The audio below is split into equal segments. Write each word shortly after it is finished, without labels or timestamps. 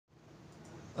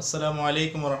আসসালামু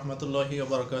আলাইকুম রহমতুল্লাহি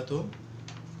ওবরাকাতু।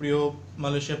 প্রিয়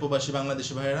মালয়েশিয়া প্রবাসী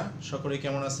বাংলাদেশি ভাইয়েরা, সকলেই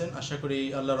কেমন আছেন? আশা করি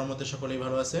আল্লাহর রহমতে সকলেই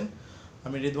ভালো আছেন।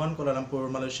 আমি রিদওয়ান কোলালামপুর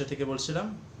মালয়েশিয়া থেকে বলছিলাম।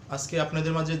 আজকে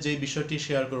আপনাদের মাঝে যেই বিষয়টি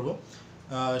শেয়ার করব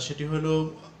সেটি হলো,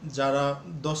 যারা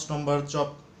 10 নম্বর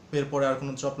চপের পরে আর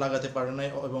কোনো চপ লাগাতে পারে নাই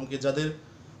এবং কি যাদের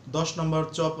 10 নম্বর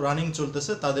চপ রানিং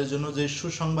চলতেছে তাদের জন্য যে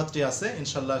সুসংবাদটি আছে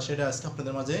ইনশাল্লাহ সেটা আজকে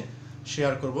আপনাদের মাঝে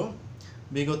শেয়ার করব।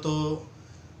 বিগত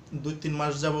 2-3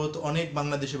 মাস যাবৎ অনেক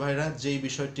বাংলাদেশি ভাইরা যেই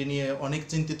বিষয়টি নিয়ে অনেক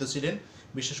চিন্তিত ছিলেন,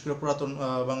 বিশেষ করে পুরাতন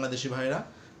বাংলাদেশি ভাইরা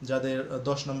যাদের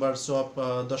 10 নম্বর চপ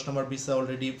 10 নম্বর ভিসা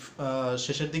অলরেডি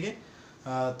শেষের দিকে,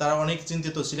 তারা অনেক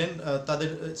চিন্তিত ছিলেন। তাদের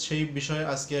সেই বিষয়ে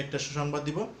আজকে একটা সুসংবাদ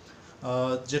দিব,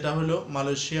 যেটা হলো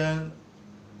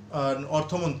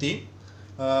অর্থমন্ত্রী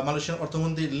মালয়েশিয়ান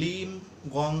অর্থমন্ত্রী লিম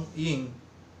গং ইং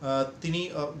তিনি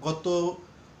গত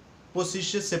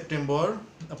 25শে সেপ্টেম্বর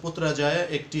পুত্রাজায়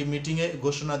একটি মিটিংয়ে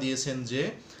ঘোষণা দিয়েছেন যে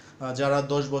যারা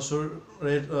 10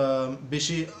 বছরের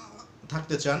বেশি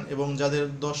থাকতে চান এবং যাদের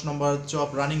 10 নম্বর চপ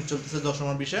রানিং চলতেছে 10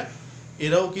 নম্বর বিষয়,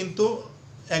 এরাও কিন্তু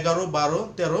 11, 12,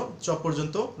 13 চপ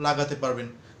পর্যন্ত লাগাতে পারবেন।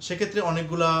 সেক্ষেত্রে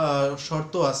অনেকগুলা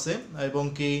শর্ত আছে এবং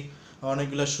কি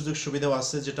অনেকগুলো সুযোগ সুবিধাও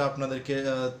আছে, যেটা আপনাদেরকে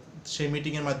সেই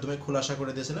মিটিংয়ের মাধ্যমে খোলাসা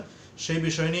করে দিয়েছিলেন। সেই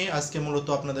বিষয় নিয়ে আজকে মূলত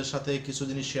আপনাদের সাথে কিছু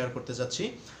জিনিস শেয়ার করতে যাচ্ছি।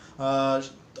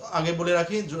 আগে বলে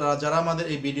রাখি, যারা আমাদের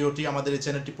এই ভিডিওটি, আমাদের এই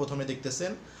চ্যানেলটি প্রথমে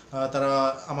দেখতেছেন, তারা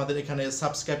আমাদের এখানে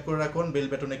সাবস্ক্রাইব করে রাখুন, বেল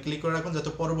বাটনে ক্লিক করে রাখুন,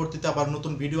 যাতে পরবর্তীতে আবার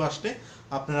নতুন ভিডিও আসলে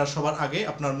আপনারা সবার আগে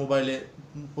আপনার মোবাইলে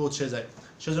পৌঁছে যায়।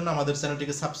 সেজন্য আমাদের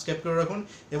চ্যানেলটিকে সাবস্ক্রাইব করে রাখুন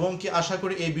এবং কি আশা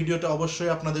করি এই ভিডিওটা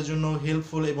অবশ্যই আপনাদের জন্য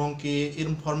হেল্পফুল এবং কি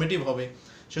ইনফরমেটিভ হবে।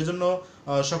 সেজন্য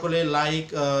সকলে লাইক,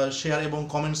 শেয়ার এবং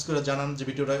কমেন্টস করে জানান যে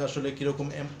ভিডিওটা আসলে কীরকম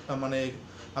মানে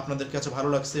আপনাদের কাছে ভালো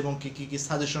লাগছে এবং কি কি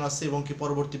সাজেশন আছে এবং কি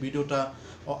পরবর্তী ভিডিওটা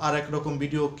আর এক রকম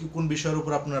ভিডিও কোন বিষয়ের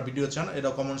উপর আপনারা ভিডিও চান, এটা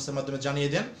কমেন্টসের মাধ্যমে জানিয়ে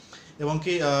দেন এবং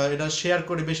কি এটা শেয়ার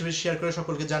করে বেশি বেশি শেয়ার করে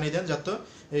সকলকে জানিয়ে দেন, যাতে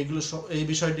এই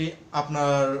বিষয়টি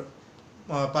আপনার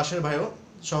পাশের ভাইও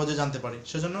সহজে জানতে পারে।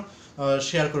 সেজন্য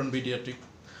শেয়ার করুন ভিডিওটি।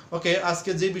 ওকে,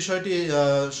 আজকে যে বিষয়টি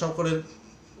সকলের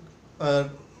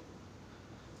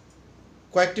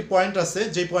কয়েকটি পয়েন্ট আছে,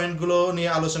 যে পয়েন্টগুলো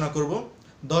নিয়ে আলোচনা করব।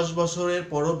 10 বছরের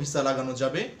পরও ভিসা লাগানো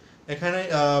যাবে। এখানে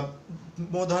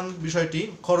প্রধান বিষয়টি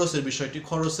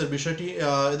খরচের বিষয়টি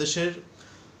এদেশের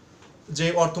যে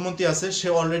অর্থমন্ত্রী আছে সে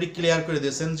অলরেডি ক্লিয়ার করে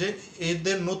দিয়েছেন যে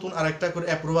এদের নতুন আরেকটা করে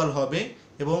অ্যাপ্রুভাল হবে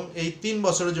এবং এই 3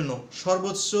 বছরের জন্য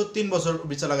সর্বোচ্চ 3 বছর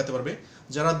ভিসা লাগাতে পারবে।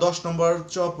 যারা 10 নম্বর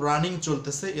চপ রানিং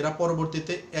চলতেছে এরা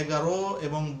পরবর্তীতে 11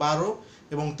 এবং 12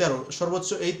 এবং 13 সর্বোচ্চ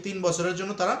এই 3 বছরের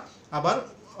জন্য তারা আবার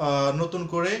নতুন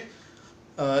করে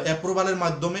অ্যাপ্রুভালের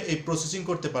মাধ্যমে এই প্রসেসিং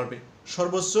করতে পারবে,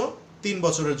 সর্বোচ্চ 3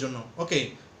 বছরের জন্য। ওকে,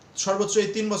 সর্বোচ্চ এই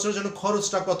 3 বছরের জন্য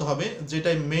খরচটা কত হবে,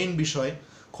 যেটাই মেইন বিষয়।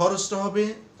 খরচটা হবে,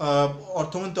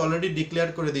 অর্থমন্ত্রী অলরেডি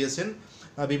ডিক্লেয়ার করে দিয়েছেন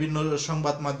বিভিন্ন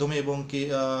সংবাদ মাধ্যমে এবং কি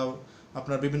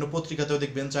আপনার বিভিন্ন পত্রিকাতেও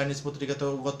দেখবেন, চাইনিজ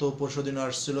পত্রিকাতেও গত পরশুদিনও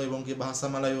আসছিল এবং কি ভাষা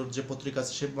মালায়ুর যে পত্রিকা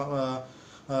আছে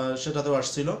সেটাতেও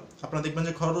আসছিল। আপনারা দেখবেন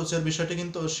যে খরচের বিষয়টি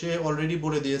কিন্তু সে অলরেডি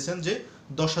বলে দিয়েছেন যে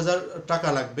 10,000 টাকা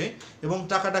লাগবে এবং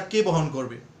টাকাটা কে বহন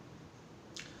করবে।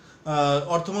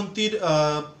 অর্থমন্ত্রীর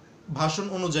ভাষণ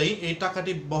অনুযায়ী এই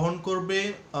টাকাটি বহন করবে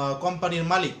কোম্পানির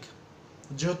মালিক।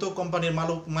 যেহেতু কোম্পানির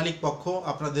মালিক পক্ষ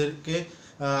আপনাদেরকে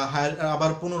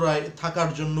আবার পুনরায় থাকার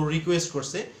জন্য রিকোয়েস্ট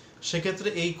করছে, সেক্ষেত্রে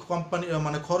এই কোম্পানি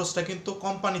মানে খরচটা কিন্তু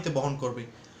কোম্পানিতে বহন করবে।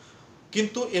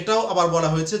 কিন্তু এটাও আবার বলা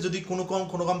হয়েছে, যদি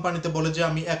কোনো কোম্পানিতে বলে যে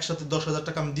আমি একসাথে 10,000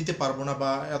 টাকা আমি দিতে পারবো না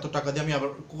বা এত টাকা দিয়ে আমি আবার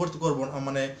করবো না,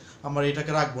 মানে আমার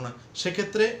এটাকে রাখবো না,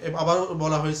 সেক্ষেত্রে আবার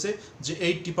বলা হয়েছে যে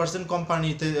 80%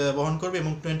 কোম্পানিতে বহন করবে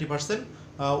এবং 20%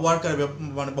 ওয়ার্কার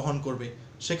মানে বহন করবে।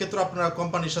 সেক্ষেত্রে আপনারা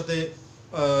কোম্পানির সাথে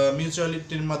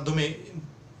মিউচুয়ালিটির মাধ্যমে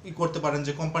করতে পারেন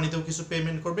যে কোম্পানিতেও কিছু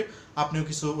পেমেন্ট করবে, আপনিও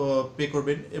কিছু পে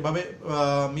করবেন। এভাবে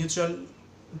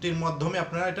মিউচুয়ালিটির মাধ্যমে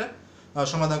আপনারা এটা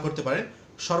সমাধান করতে পারেন।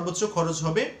 সর্বোচ্চ খরচ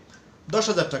হবে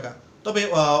 10,000 টাকা। তবে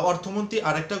অর্থমন্ত্রী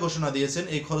আরেকটা ঘোষণা দিয়েছেন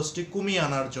এই খরচটি কমিয়ে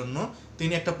আনার জন্য।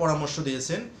 তিনি একটা পরামর্শ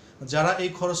দিয়েছেন, যারা এই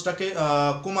খরচটাকে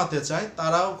কমাতে চায়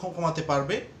তারাও কমাতে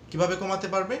পারবে। কিভাবে কমাতে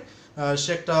পারবে, সে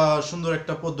একটা সুন্দর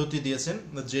একটা পদ্ধতি দিয়েছেন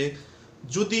যে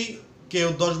যদি কেউ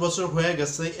 10 বছর হয়ে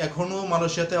গেছে এখনও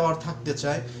মালয়েশিয়াতে আবার থাকতে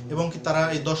চায় এবং কি তারা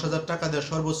এই 10,000 টাকা দিয়ে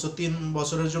সর্বোচ্চ 3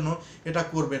 বছরের জন্য এটা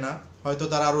করবে না, হয়তো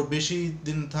তারা আরও বেশি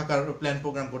দিন থাকার প্ল্যান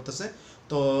প্রোগ্রাম করতেছে,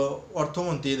 তো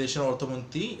দেশের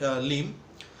অর্থমন্ত্রী লিম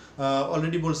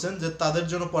অলরেডি বলছেন যে তাদের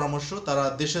জন্য পরামর্শ তারা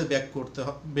দেশে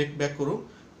ব্যাক করুক,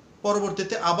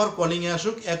 পরবর্তীতে আবার কলিংয়ে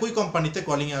আসুক, একই কোম্পানিতে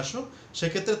কলিংয়ে আসুক।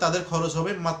 সেক্ষেত্রে তাদের খরচ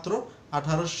হবে মাত্র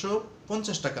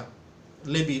 1850 টাকা।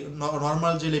 লেবি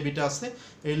নর্মাল যে লেবিটা আছে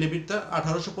এই লেবিটা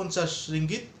 1850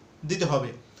 রিঙ্গিত দিতে হবে।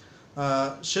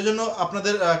 সেজন্য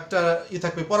আপনাদের একটা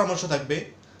পরামর্শ থাকবে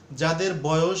যাদের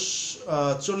বয়স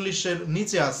 40-এর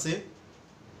নিচে আছে,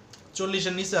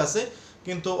 40-এর নিচে আছে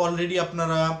কিন্তু অলরেডি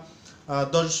আপনারা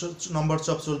 10 নম্বর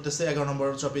চপ চলতেছে, 11 নম্বর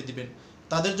চপে দিবেন,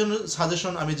 তাদের জন্য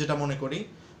সাজেশন আমি যেটা মনে করি,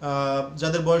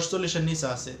 যাদের বয়স 40-এর নিচে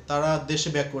আছে তারা দেশে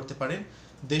ব্যাক করতে পারেন।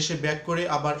 দেশে ব্যাক করে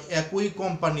আবার একই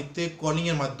কোম্পানিতে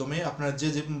কলিংয়ের মাধ্যমে আপনারা যে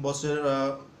যে বসের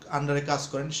আন্ডারে কাজ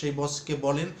করেন সেই বসকে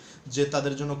বলেন যে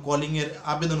তাদের জন্য কলিংয়ের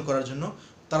আবেদন করার জন্য।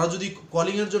 তারা যদি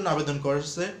কলিংয়ের জন্য আবেদন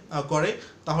করে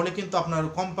তাহলে কিন্তু আপনার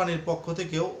কোম্পানির পক্ষ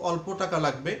থেকেও অল্প টাকা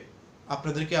লাগবে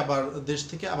আপনাদেরকে আবার দেশ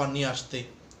থেকে আবার নিয়ে আসতে।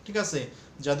 ঠিক আছে,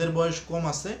 যাদের বয়স কম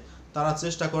আছে তারা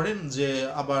চেষ্টা করেন যে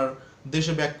আবার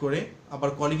দেশে ব্যাক করে আবার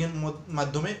কলিংয়ের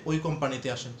মাধ্যমে ওই কোম্পানিতে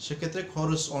আসেন, সেক্ষেত্রে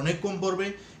খরচ অনেক কম পড়বে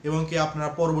এবং কি আপনারা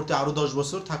পরবর্তী আরও 10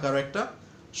 বছর থাকার একটা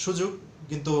সুযোগ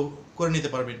কিন্তু করে নিতে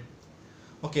পারবেন।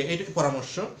 ওকে, এইটাই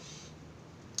পরামর্শ।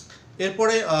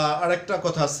 এরপরে আরেকটা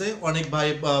কথা আছে, অনেক ভাই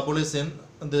বলেছেন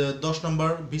 10 নম্বর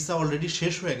ভিসা অলরেডি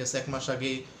শেষ হয়ে গেছে, 1 মাস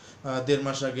আগে, 1.5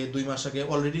 মাস আগে, 2 মাস আগে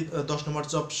অলরেডি 10 নম্বর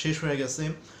জব শেষ হয়ে গেছে।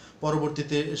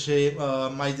 পরবর্তীতে সে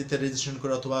মাইজিতে রেজিস্ট্রেশন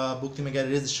করে অথবা বুকটিমেগায়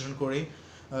রেজিস্ট্রেশন করে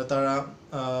তারা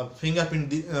ফিঙ্গারপ্রিন্ট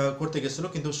করতে গেছিলো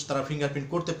কিন্তু তারা ফিঙ্গারপ্রিন্ট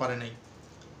করতে পারে নাই।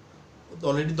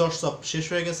 অলরেডি 10 জব শেষ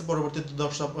হয়ে গেছে, পরবর্তীতে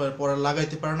 10 জব পরে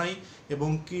লাগাইতে পারে নাই এবং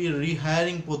কি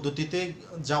রিহায়ারিং পদ্ধতিতে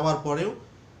যাওয়ার পরেও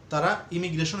তারা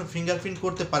ইমিগ্রেশনে ফিঙ্গারপ্রিন্ট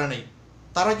করতে পারে নাই।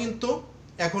 তারা কিন্তু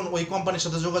এখন ওই কোম্পানির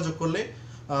সাথে যোগাযোগ করলে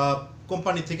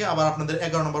কোম্পানি থেকে আবার আপনাদের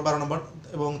 11 নম্বর, 12 নম্বর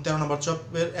এবং 13 নম্বর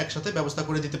জবের একসাথে ব্যবস্থা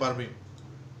করে দিতে পারবে।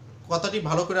 কথাটি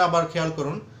ভালো করে আবার খেয়াল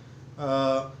করুন,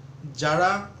 যারা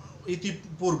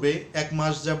ইতিপূর্বে 1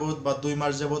 মাস যাবত বা 2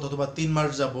 মাস যাবত অথবা 3 মাস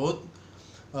যাবত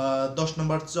 10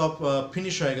 নম্বর জব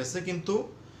ফিনিশ হয়ে গেছে কিন্তু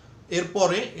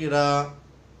এরপরে এরা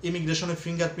ইমিগ্রেশনে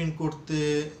ফিঙ্গারপ্রিন্ট করতে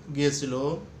গিয়েছিল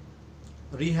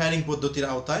রিহায়ারিং পদ্ধতির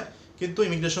আওতায়, কিন্তু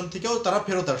ইমিগ্রেশন থেকেও তারা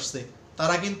ফেরত আসছে।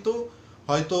 তারা কিন্তু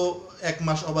হয়তো 1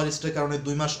 মাস ওভারস্টের কারণে,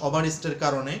 2 মাস ওভারস্টের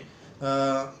কারণে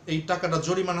এই টাকাটা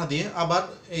জরিমানা দিয়ে আবার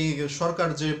এই সরকার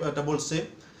যে এটা বলছে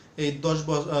এই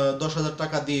 10,000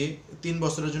 টাকা দিয়ে 3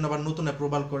 বছরের জন্য আবার নতুন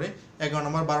অ্যাপ্রুভাল করে 11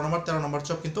 নম্বর, 12 নম্বর, 13 নম্বর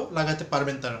জব কিন্তু লাগাতে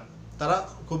পারবেন। তারা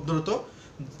খুব দ্রুত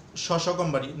স্ব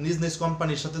কোম্পানি নিজ নিজ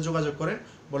কোম্পানির সাথে যোগাযোগ করেন,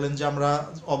 বলেন যে আমরা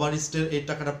ওভারস্টের এই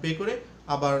টাকাটা পে করে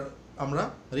আবার আমরা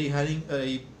রিহায়ারিং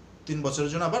এই 3 বছরের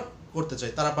জন্য আবার করতে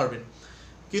চাই, তারা পারবেন।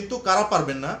 কিন্তু কারা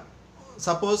পারবেন না,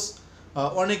 সাপোজ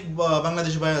অনেক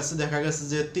বাংলাদেশি ভাই আছে, দেখা গেছে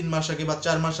যে 3 মাস আগে বা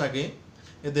 4 মাস আগে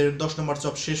এদের 10 নম্বর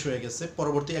জব শেষ হয়ে গেছে,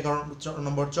 পরবর্তী 11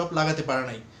 নম্বর জব লাগাতে পারে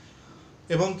নাই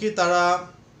এবং কি তারা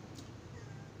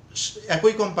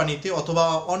একই কোম্পানিতে অথবা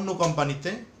অন্য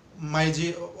কোম্পানিতে মাইজি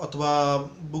অথবা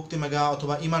বুকটিমেগা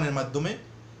অথবা ইমানের মাধ্যমে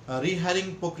রিহায়ারিং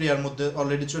প্রক্রিয়ার মধ্যে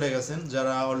অলরেডি চলে গেছেন,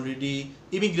 যারা অলরেডি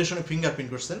ইমিগ্রেশনে ফিঙ্গারপ্রিন্ট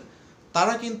করছেন,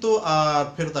 তারা কিন্তু আর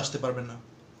ফেরত আসতে পারবেন না।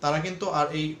 তারা কিন্তু আর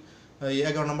এই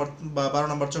 11 নম্বর বা 12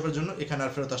 নম্বর জবের জন্য এখানে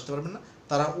আর ফেরত আসতে পারবেন না।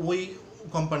 তারা ওই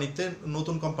কোম্পানিতে,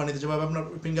 নতুন কোম্পানিতে যেভাবে আপনার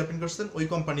ফিঙ্গারপ্রিন্ট করছেন ওই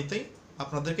কোম্পানিতেই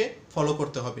আপনাদেরকে ফলো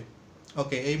করতে হবে।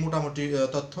 ওকে, এই মোটামুটি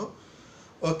তথ্য।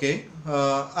 ওকে,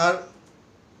 আর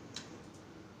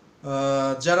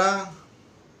যারা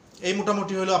এই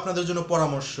মোটামুটি হলো আপনাদের জন্য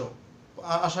পরামর্শ।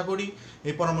 আশা করি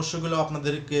এই পরামর্শগুলো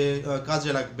আপনাদেরকে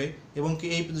কাজে লাগবে এবং কি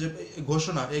এই যে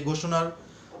ঘোষণা, এই ঘোষণার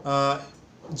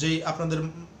যেই আপনাদের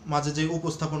মাঝে যে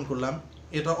উপস্থাপন করলাম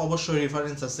এটা অবশ্যই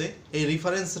রেফারেন্স আছে। এই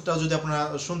রেফারেন্সটা যদি আপনারা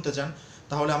শুনতে চান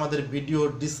তাহলে আমাদের ভিডিও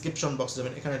ডিসক্রিপশন বক্সে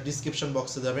যাবেন, এখানে ডিসক্রিপশন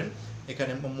বক্সে যাবেন,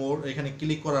 এখানে মোর, এখানে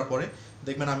ক্লিক করার পরে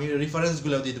দেখবেন আমি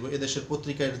রেফারেন্সগুলো দিয়ে দেবো। এদেশের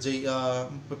পত্রিকার যেই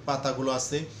পাতাগুলো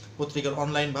আছে, পত্রিকার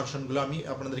অনলাইন ভার্সনগুলো আমি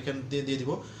আপনাদের এখানে দিয়ে দিব।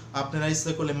 আপনারা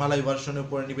ইচ্ছা করলে মালাই ভার্সনের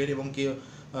উপরে নেবেন এবং কি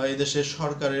এদেশের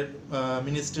সরকারের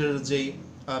মিনিস্টারের যেই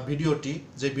ভিডিওটি,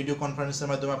 যে ভিডিও কনফারেন্সের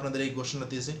মাধ্যমে আপনাদের এই ঘোষণা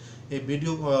দিয়েছে, এই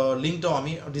ভিডিও লিঙ্কটাও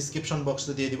আমি ডিসক্রিপশন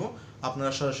বক্সে দিয়ে দিব।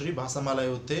 আপনারা সরাসরি ভাষা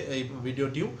মালায়ুতে এই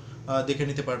ভিডিওটিও দেখে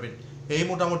নিতে পারবেন। এই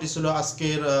মোটামুটি ছিল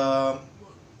আজকের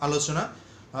আলোচনা।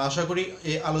 আশা করি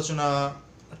এই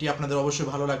আলোচনাটি আপনাদের অবশ্যই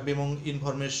ভালো লাগবে এবং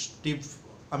ইনফরমেটিভ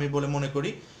আমি বলে মনে করি।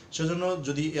 সেজন্য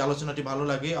যদি এই আলোচনাটি ভালো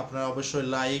লাগে আপনারা অবশ্যই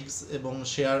লাইকস এবং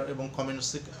শেয়ার এবং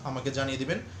কমেন্টসে আমাকে জানিয়ে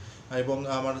দিবেন এবং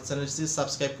আমার চ্যানেলটি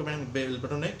সাবস্ক্রাইব করবেন এবং বেল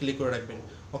বাটনে ক্লিক করে রাখবেন।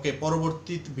 ওকে,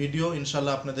 পরবর্তী ভিডিও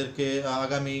ইনশাল্লাহ আপনাদেরকে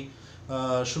আগামী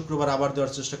শুক্রবার আবার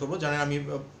দেওয়ার চেষ্টা করব। জানেন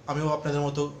আমিও আপনাদের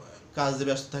মতো কাজে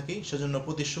ব্যস্ত থাকি, সেজন্য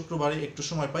প্রতি শুক্রবারে একটু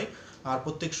সময় পাই আর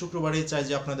প্রত্যেক শুক্রবারেই চাই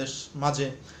যে আপনাদের মাঝে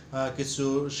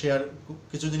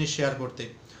কিছু জিনিস শেয়ার করতে।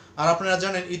 আর আপনারা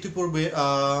জানেন ইতিপূর্বে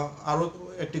আরও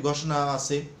একটি ঘোষণা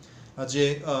আছে যে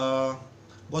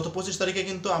গত 25 তারিখে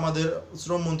কিন্তু আমাদের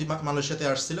শ্রমমন্ত্রী মালয়েশিয়াতে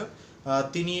আসছিল।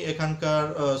 তিনি এখানকার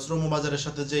শ্রম বাজারের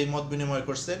সাথে যেই মত বিনিময়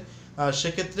করছেন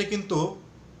সেক্ষেত্রে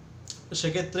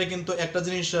কিন্তু একটা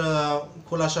জিনিস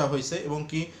খোলাসা হয়েছে এবং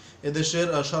কি এদেশের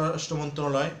স্বরাষ্ট্র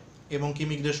মন্ত্রণালয় এবং কি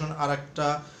ইমিগ্রেশন আর একটা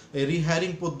এই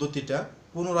রিহায়ারিং পদ্ধতিটা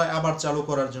পুনরায় আবার চালু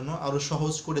করার জন্য, আরও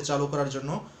সহজ করে চালু করার জন্য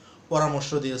পরামর্শ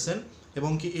দিয়েছেন,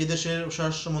 এবং কি এদেশের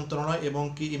স্বরাষ্ট্র মন্ত্রণালয় এবং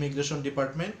কি ইমিগ্রেশন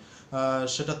ডিপার্টমেন্ট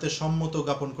সেটাতে সম্মত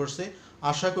জ্ঞাপন করছে।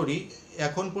 আশা করি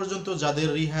এখন পর্যন্ত যাদের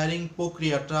রিহায়ারিং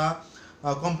প্রক্রিয়াটা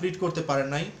কমপ্লিট করতে পারেন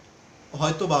নাই,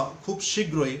 হয়তোবা খুব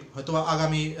শীঘ্রই, হয়তোবা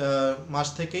আগামী মাস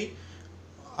থেকেই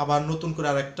আবার নতুন করে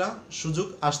আরেকটা সুযোগ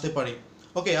আসতে পারে।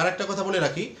 ওকে, আরেকটা কথা বলে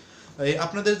রাখি,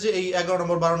 আপনাদের যে এই 11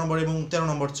 নম্বর, 12 নম্বর এবং 13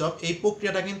 নম্বর জব, এই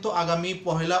প্রক্রিয়াটা কিন্তু আগামী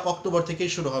 1 অক্টোবর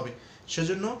থেকেই শুরু হবে।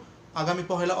 সেজন্য আগামী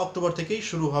 1 অক্টোবর থেকেই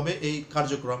শুরু হবে এই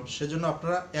কার্যক্রম। সেজন্য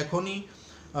আপনারা এখনই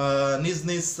নিজ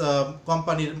নিজ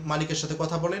কোম্পানির মালিকের সাথে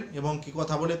কথা বলেন, এবং কি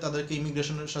কথা বলে তাদেরকে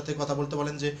ইমিগ্রেশনের সাথে কথা বলতে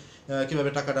বলেন যে কিভাবে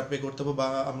টাকাটা পে করতে হবে বা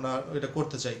আমরা এটা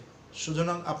করতে চাই।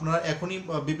 সুতরাং আপনারা এখনই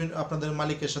বিভিন্ন আপনাদের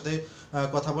মালিকের সাথে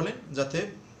কথা বলেন, যাতে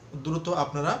দ্রুত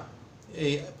আপনারা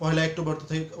এই 1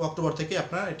 অক্টোবর থেকে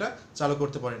আপনারা এটা চালু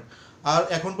করতে পারেন। আর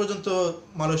এখন পর্যন্ত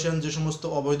মালয়েশিয়ান যে সমস্ত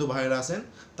অবৈধ ভাইয়েরা আছেন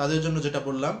তাদের জন্য যেটা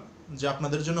বললাম, যে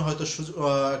আপনাদের জন্য হয়তো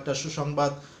একটা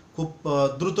সুসংবাদ খুব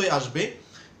দ্রুতই আসবে।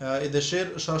 এদেশের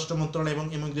স্বরাষ্ট্র মন্ত্রণালয় এবং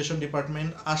ইমিগ্রেশন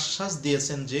ডিপার্টমেন্ট আশ্বাস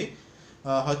দিয়েছেন যে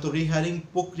হয়তো রিহায়ারিং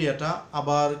প্রক্রিয়াটা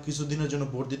আবার কিছুদিনের জন্য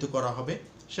বর্ধিত করা হবে।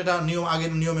 সেটা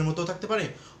আগের নিয়মের মতো থাকতে পারে,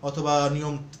 অথবা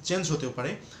নিয়ম চেঞ্জ হতেও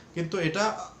পারে, কিন্তু এটা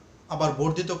আবার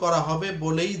বর্ধিত করা হবে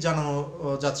বলেই জানানো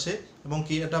যাচ্ছে, এবং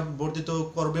কি এটা বর্ধিত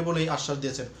করবে বলেই আশ্বাস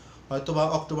দিয়েছেন। হয়তোবা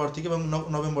অক্টোবর থেকে এবং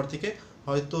নভেম্বর থেকে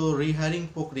হয়তো রিহায়ারিং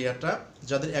প্রক্রিয়াটা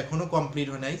যাদের এখনও কমপ্লিট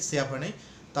হয় নাই, সেভ হয় নাই,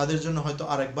 তাদের জন্য হয়তো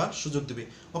আরেকবার সুযোগ দেবে।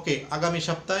 ওকে, আগামী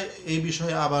সপ্তাহে এই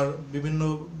বিষয়ে আবার বিভিন্ন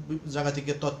জায়গা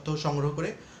থেকে তথ্য সংগ্রহ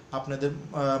করে আপনাদের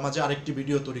মাঝে আরেকটি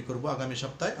ভিডিও তৈরি করব আগামী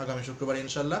সপ্তাহে, আগামী শুক্রবার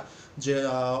ইনশাল্লাহ, যে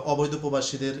অবৈধ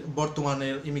প্রবাসীদের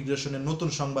বর্তমানের ইমিগ্রেশনের নতুন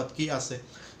সংবাদ কি আছে।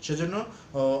 সেজন্য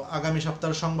আগামী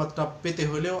সপ্তাহের সংবাদটা পেতে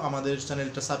হলেও আমাদের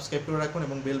চ্যানেলটা সাবস্ক্রাইব করে রাখুন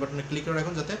এবং বেল বাটনে ক্লিক করে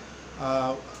রাখুন, যাতে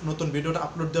নতুন ভিডিওটা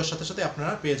আপলোড দেওয়ার সাথে সাথে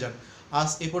আপনারা পেয়ে যান। আজ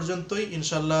এ পর্যন্তই,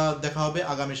 ইনশাল্লাহ দেখা হবে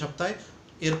আগামী সপ্তাহে।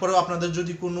 এরপরেও আপনাদের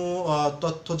যদি কোনো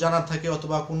তথ্য জানার থাকে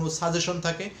অথবা কোনো সাজেশন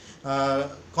থাকে,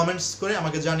 কমেন্টস করে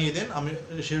আমাকে জানিয়ে দেন, আমি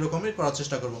সেই রকমই করার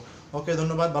চেষ্টা করব। ওকে,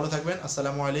 ধন্যবাদ, ভালো থাকবেন।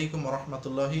 আসসালামু আলাইকুম ওয়া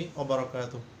রাহমাতুল্লাহি ওয়া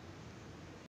বারাকাতুহু।